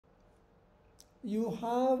You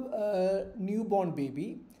have a newborn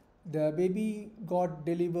baby. The baby got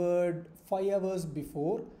delivered 5 hours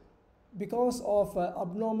before. Because of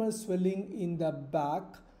abnormal swelling in the back,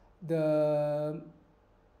 the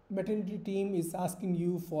maternity team is asking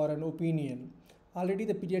you for an opinion. Already,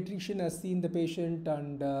 the pediatrician has seen the patient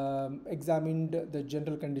and examined the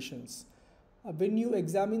general conditions. When you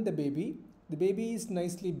examine the baby is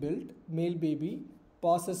nicely built, male baby,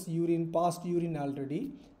 passed urine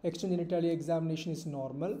already. External genitalia examination is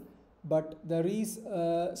normal, but there is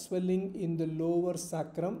swelling in the lower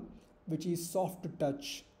sacrum, which is soft to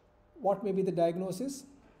touch. What may be the diagnosis?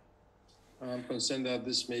 I'm concerned that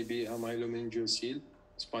this may be a myelomeningocele seal,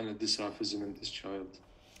 spinal dysraphism in this child.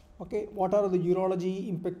 Okay, what are the urology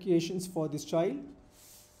implications for this child?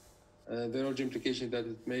 There are implications that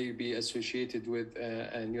it may be associated with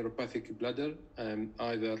a neuropathic bladder,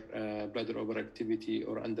 either bladder overactivity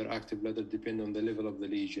or underactive bladder, depending on the level of the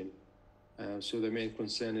lesion. So the main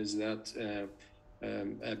concern is that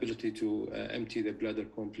ability to empty the bladder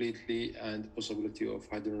completely and possibility of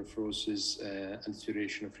hydronephrosis and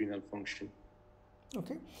deterioration of renal function.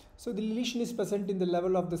 Okay, so the lesion is present in the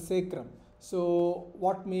level of the sacrum. So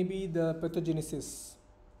what may be the pathogenesis?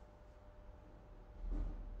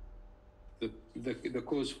 The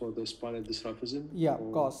cause for the spinal dysraphism? Yeah,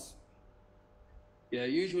 cause. Yeah,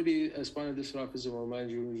 usually a spinal dysraphism or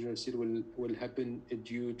myelomeningocele will happen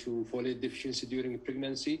due to folate deficiency during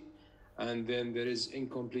pregnancy, and then there is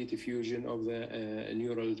incomplete effusion of the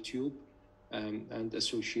neural tube and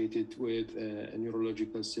associated with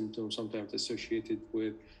neurological symptoms, sometimes associated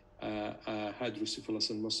with hydrocephalus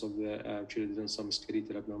in most of the children, some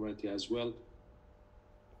skeletal abnormality as well.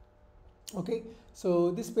 Okay,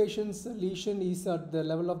 so this patient's lesion is at the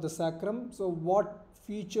level of the sacrum. So what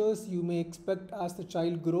features you may expect as the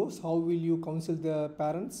child grows? How will you counsel the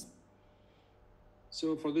parents?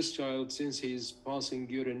 So for this child, since he's passing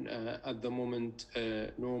urine at the moment,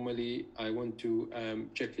 normally I want to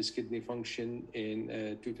check his kidney function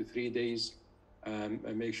in 2 to 3 days and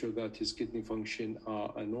make sure that his kidney function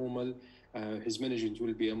are normal. His management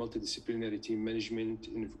will be a multidisciplinary team management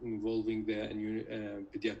involving the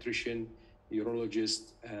pediatrician,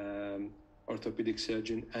 urologist, orthopedic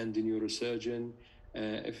surgeon, and the neurosurgeon.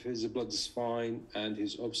 If his blood is fine and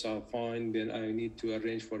his obs are fine, then I need to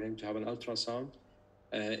arrange for him to have an ultrasound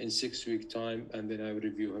in 6 weeks time, and then I will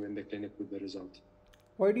review him in the clinic with the result.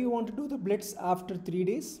 Why do you want to do the blitz after 3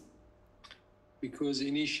 days? Because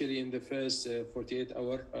initially in the first 48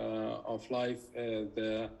 hours of life,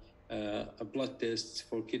 the blood tests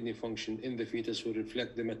for kidney function in the fetus will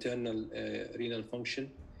reflect the maternal renal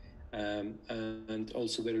function. And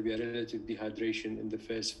also there will be a relative dehydration in the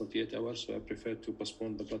first 48 hours. So I prefer to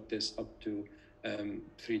postpone the blood test up to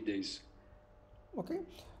 3 days. Okay.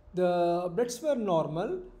 The bloods were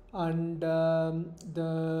normal and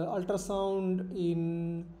the ultrasound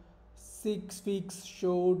in 6 weeks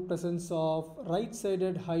showed presence of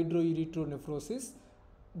right-sided hydroerythronephrosis,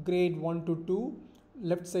 grade 1 to 2,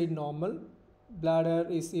 left side normal, bladder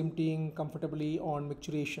is emptying comfortably on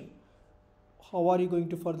micturition. How are you going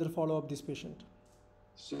to further follow up this patient?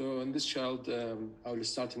 So in this child, I will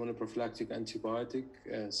start him on a prophylactic antibiotic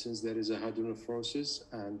since there is a hydronephrosis,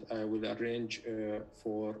 and I will arrange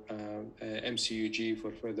for MCUG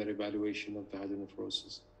for further evaluation of the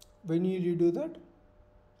hydronephrosis. When will you do that?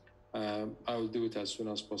 I will do it as soon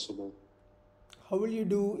as possible. How will you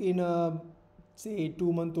do in a, say,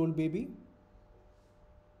 2-month-old baby?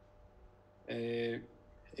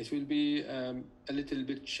 It will be a little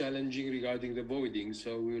bit challenging regarding the voiding.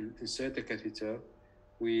 So we'll insert a catheter.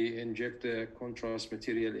 We inject the contrast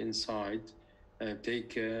material inside,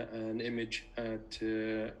 take an image at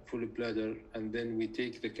full bladder, and then we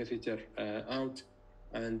take the catheter out,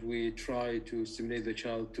 and we try to stimulate the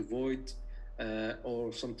child to void,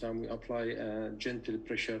 or sometimes we apply gentle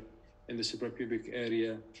pressure in the suprapubic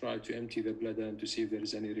area, try to empty the bladder and to see if there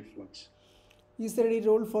is any reflux. Is there any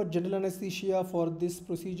role for general anesthesia for this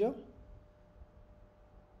procedure?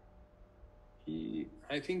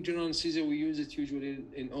 I think general anesthesia, we use it usually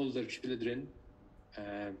in older children.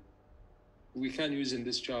 We can use in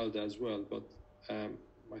this child as well, but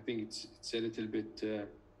I think it's a little bit...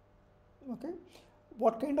 Okay.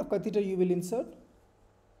 What kind of catheter you will insert?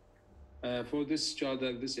 For this child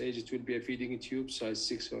at this age, it will be a feeding tube size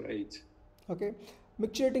 6 or 8. Okay.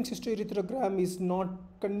 Micturating cystourethrogram is not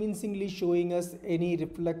convincingly showing us any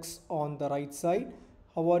reflux on the right side.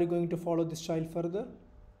 How are you going to follow this child further?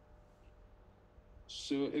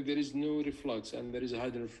 So if there is no reflux and there is a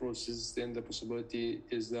hydronephrosis, then the possibility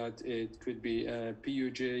is that it could be a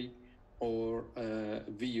PUJ or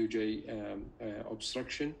VUJ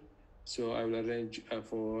obstruction. So I will arrange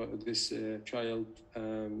for this child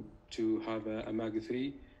to have a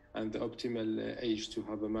MAG3, and the optimal age to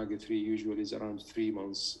have a MAG3 usually is around 3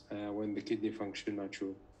 months when the kidney function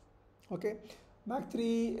mature. Okay.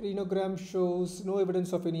 MAC3 renogram shows no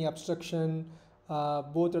evidence of any obstruction,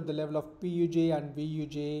 both at the level of PUJ and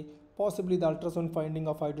VUJ. Possibly the ultrasound finding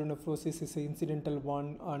of hydronephrosis is an incidental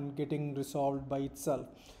one and getting resolved by itself.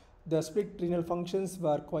 The split renal functions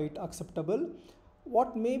were quite acceptable.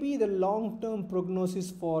 What may be the long-term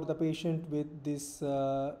prognosis for the patient with this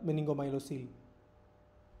meningomyelocele?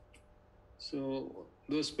 So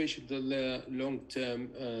those patients, the long term,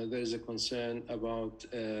 there is a concern about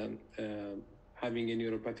having a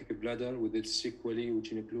neuropathic bladder with its sequelae,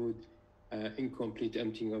 which include incomplete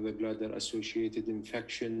emptying of the bladder, associated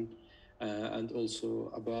infection, and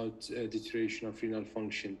also about deterioration of renal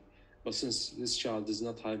function. But since this child is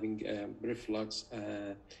not having reflux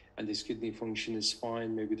and his kidney function is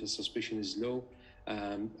fine, maybe the suspicion is low,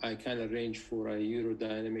 I can arrange for a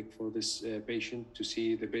urodynamic for this patient to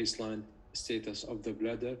see the baseline status of the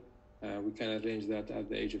bladder. We can arrange that at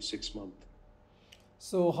the age of 6 months.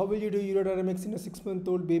 So how will you do urodynamics in a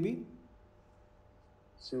 6-month-old baby?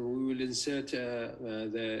 So we will insert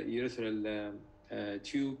the urethral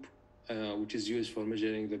tube, which is used for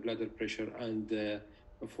measuring the bladder pressure and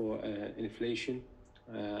for inflation.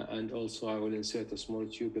 And also I will insert a small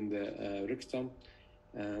tube in the rectum.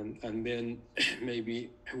 And then maybe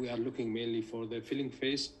we are looking mainly for the filling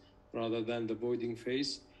phase rather than the voiding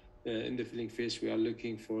phase. In the filling phase, we are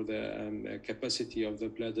looking for the capacity of the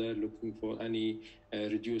bladder, looking for any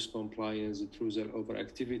reduced compliance, intrusal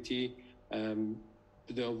overactivity.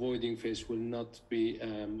 The avoiding phase will not be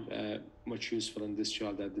much useful in this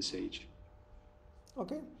child at this age.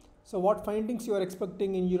 Okay. So what findings you are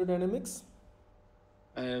expecting in urodynamics?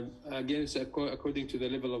 Again, it's according to the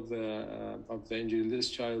level of the injury.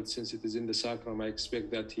 This child, since it is in the sacrum, I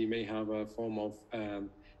expect that he may have a form of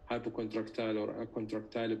Hypo Contractile or a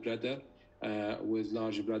contractile bladder with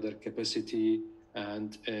large bladder capacity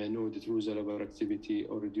and no detrusal overactivity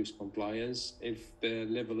or reduced compliance. If the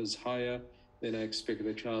level is higher, then I expect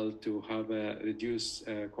the child to have a reduced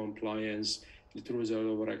compliance, detrusal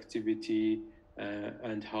overactivity,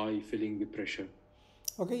 and high filling pressure.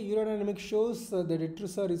 Okay, urodynamics shows the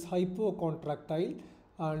detrusor is hypocontractile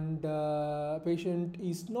and patient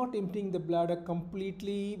is not emptying the bladder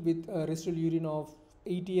completely with residual urine of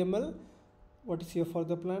 80 ml. What is your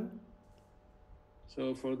further plan?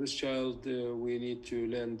 So for this child, we need to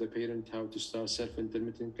learn the parent how to start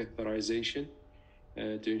self-intermittent catheterization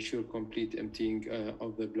to ensure complete emptying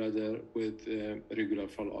of the bladder with regular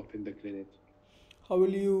follow-up in the clinic. How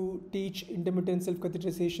will you teach intermittent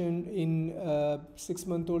self-catheterization in a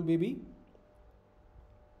 6-month-old baby?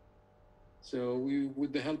 So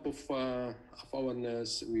with the help of our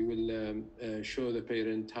nurse, we will show the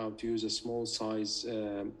parent how to use a small size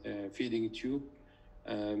feeding tube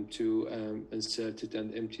to insert it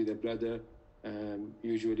and empty the bladder.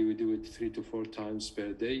 Usually we do it 3 to 4 times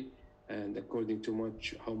per day, and according to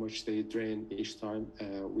how much they drain each time,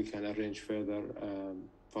 we can arrange further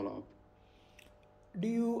follow-up. Do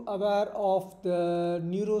you aware of the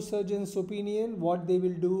neurosurgeon's opinion, what they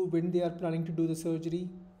will do when they are planning to do the surgery?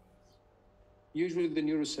 Usually the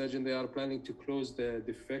neurosurgeon, they are planning to close the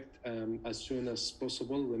defect as soon as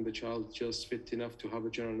possible when the child just fit enough to have a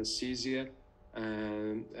general anesthesia.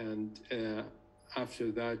 And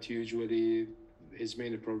after that, usually his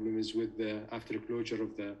main problem is with after closure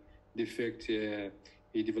of the defect,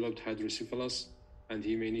 he developed hydrocephalus and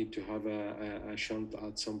he may need to have a shunt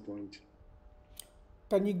at some point.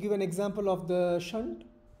 Can you give an example of the shunt?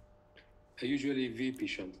 Usually VP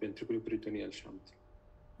shunt, ventriculoperitoneal shunt.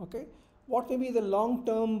 Okay. What may be the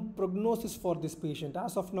long-term prognosis for this patient?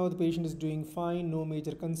 As of now, the patient is doing fine, no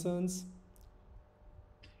major concerns.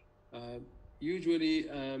 Usually,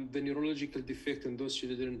 the neurological defect in those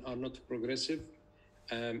children are not progressive.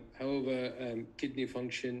 However, kidney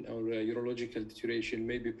function or urological deterioration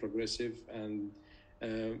may be progressive, and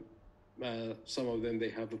some of them, they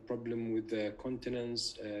have a problem with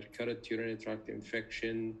continence, recurrent urinary tract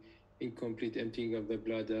infection, incomplete emptying of the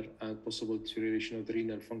bladder, and possible deterioration of the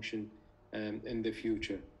renal function in the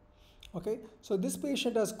future. Okay, so this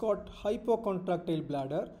patient has got hypocontractile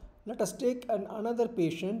bladder. Let us take another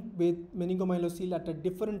patient with meningomyelocele at a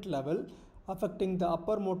different level, affecting the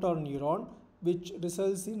upper motor neuron, which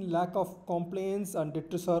results in lack of compliance and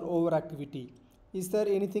detrusor overactivity. Is there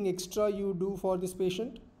anything extra you do for this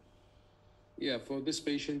patient? Yeah, for this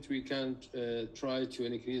patient, we can try to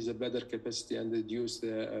increase the bladder capacity and reduce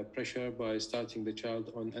the pressure by starting the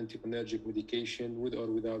child on anticholinergic medication with or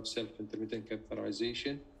without self-intermittent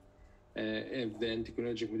catheterization. If the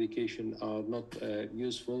anticholinergic medication are not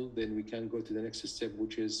useful, then we can go to the next step,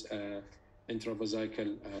 which is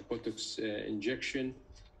intravesical Botox injection.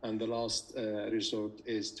 And the last resort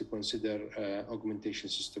is to consider augmentation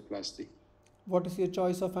cystoplasty. What is your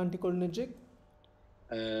choice of anticholinergic?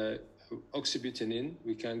 Oxybutynin,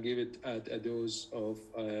 we can give it at a dose of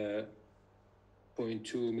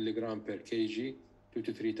 0.2 milligram per kg, 2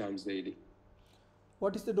 to 3 times daily.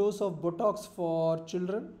 What is the dose of Botox for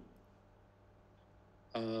children?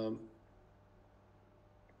 I'm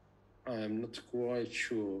not quite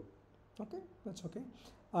sure. Okay, that's okay.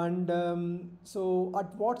 And so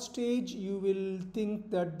at what stage you will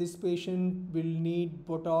think that this patient will need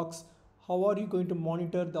Botox? How are you going to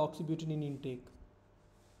monitor the oxybutynin intake?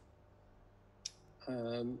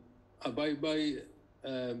 By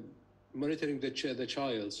monitoring the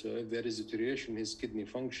child. So if there is deterioration in his kidney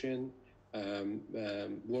function,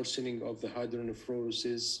 worsening of the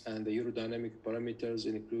hydronephrosis and the urodynamic parameters,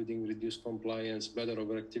 including reduced compliance, bladder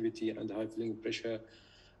overactivity, and high filling pressure,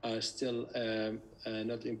 are still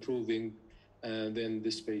not improving, then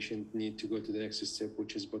this patient need to go to the next step,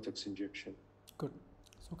 which is Botox injection. Good.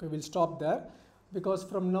 So, okay, we'll stop there, because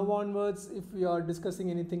from now onwards, if we are discussing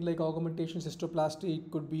anything like augmentation cystoplasty,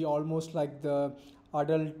 it could be almost like the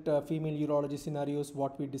adult female urology scenarios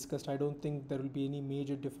what we discussed. I don't think there will be any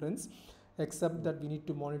major difference, except that we need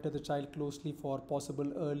to monitor the child closely for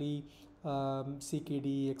possible early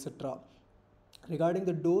CKD, etc. Regarding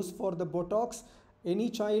the dose for the Botox,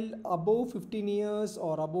 any child above 15 years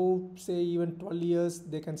or above, say, even 12 years,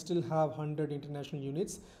 they can still have 100 international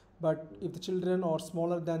units. But if the children are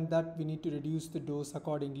smaller than that, we need to reduce the dose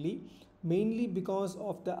accordingly, mainly because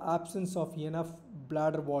of the absence of enough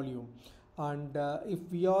bladder volume. And if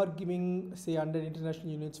we are giving, say, 100 international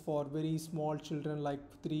units for very small children like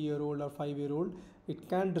 3-year-old or 5-year-old, it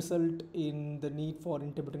can result in the need for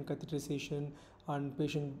intermittent catheterization, and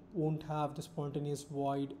patient won't have the spontaneous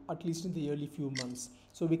void, at least in the early few months.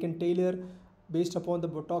 So we can tailor based upon the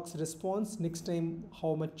Botox response next time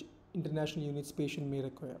how much international units patient may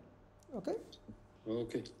require. Okay?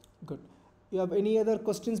 Okay. Good. You have any other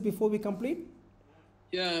questions before we complete?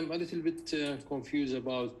 Yeah, I'm a little bit confused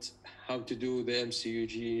about how to do the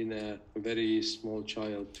MCUG in a very small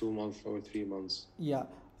child, 2 months or 3 months. Yeah.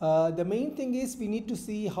 The main thing is we need to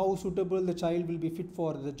see how suitable the child will be fit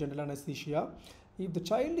for the general anesthesia. If the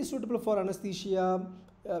child is suitable for anesthesia,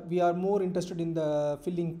 we are more interested in the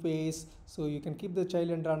filling phase. So you can keep the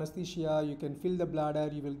child under anesthesia, you can fill the bladder,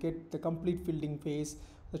 you will get the complete filling phase.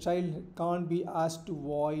 The child can't be asked to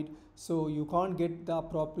void, so you can't get the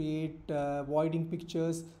appropriate voiding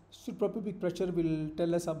pictures. Suprapubic pressure will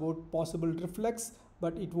tell us about possible reflux,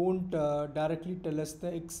 but it won't directly tell us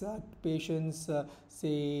the exact patient's,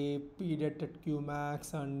 say, pediatric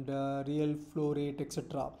Qmax and real flow rate,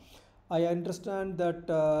 etc. I understand that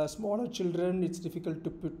smaller children, it's difficult to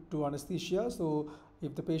put to anesthesia. So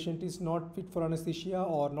if the patient is not fit for anesthesia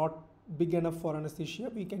or not big enough for anesthesia,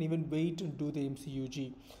 we can even wait and do the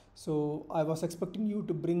MCUG. So I was expecting you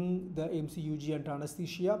to bring the MCUG under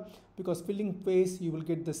anesthesia, because filling phase you will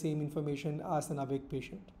get the same information as an awake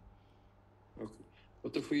patient. Okay.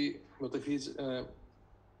 But if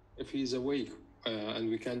he's awake and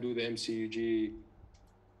we can do the MCUG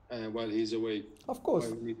while he's awake? Of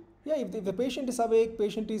course. Yeah, if the patient is awake,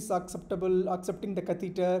 patient is accepting the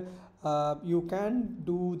catheter, you can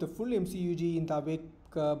do the full MCUG in the awake,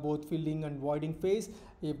 both filling and voiding phase.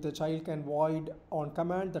 If the child can void on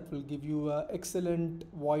command, that will give you an excellent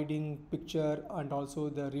voiding picture and also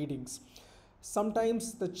the readings.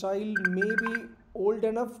 Sometimes the child may be old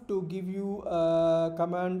enough to give you a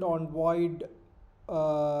command on void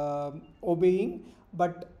obeying,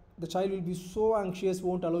 but the child will be so anxious,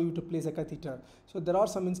 won't allow you to place a catheter. So there are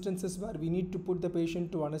some instances where we need to put the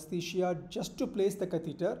patient to anesthesia just to place the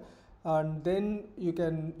catheter, and then you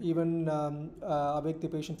can even awake the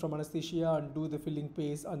patient from anesthesia and do the filling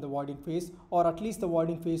phase and the voiding phase, or at least the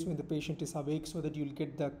voiding phase when the patient is awake, so that you'll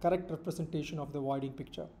get the correct representation of the voiding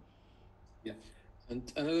picture. Yeah.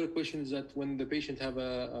 And another question is that when the patient have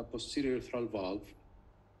a posterior urethral valve,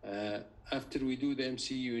 after we do the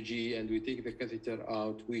MCUG and we take the catheter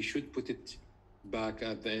out, we should put it back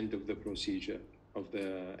at the end of the procedure of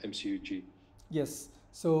the MCUG. Yes.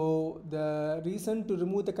 So the reason to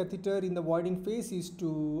remove the catheter in the voiding phase is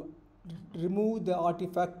to remove the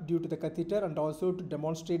artifact due to the catheter, and also to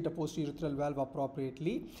demonstrate the posterior urethral valve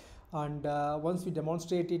appropriately. And once we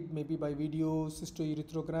demonstrate it, maybe by video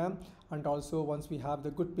cystourethrogram, and also once we have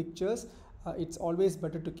the good pictures, it's always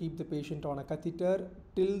better to keep the patient on a catheter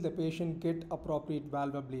till the patient get appropriate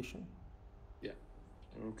valve ablation. Yeah.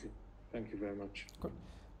 Okay. Thank you very much. Good.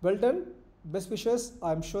 Well done. Best wishes.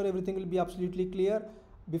 I'm sure everything will be absolutely clear.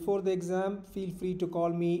 Before the exam, feel free to call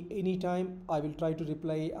me anytime. I will try to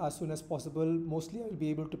reply as soon as possible. Mostly I will be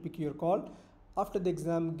able to pick your call. After the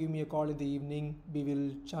exam, give me a call in the evening. We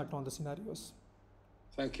will chat on the scenarios.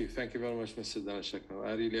 Thank you. Thank you very much, Mr. Danashakar.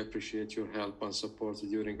 I really appreciate your help and support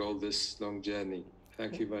during all this long journey.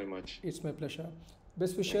 Thank you very much. It's my pleasure.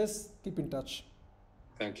 Best wishes. Keep in touch.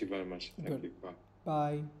 Thank you very much. Thank Good. you. Bye.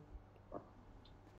 Bye.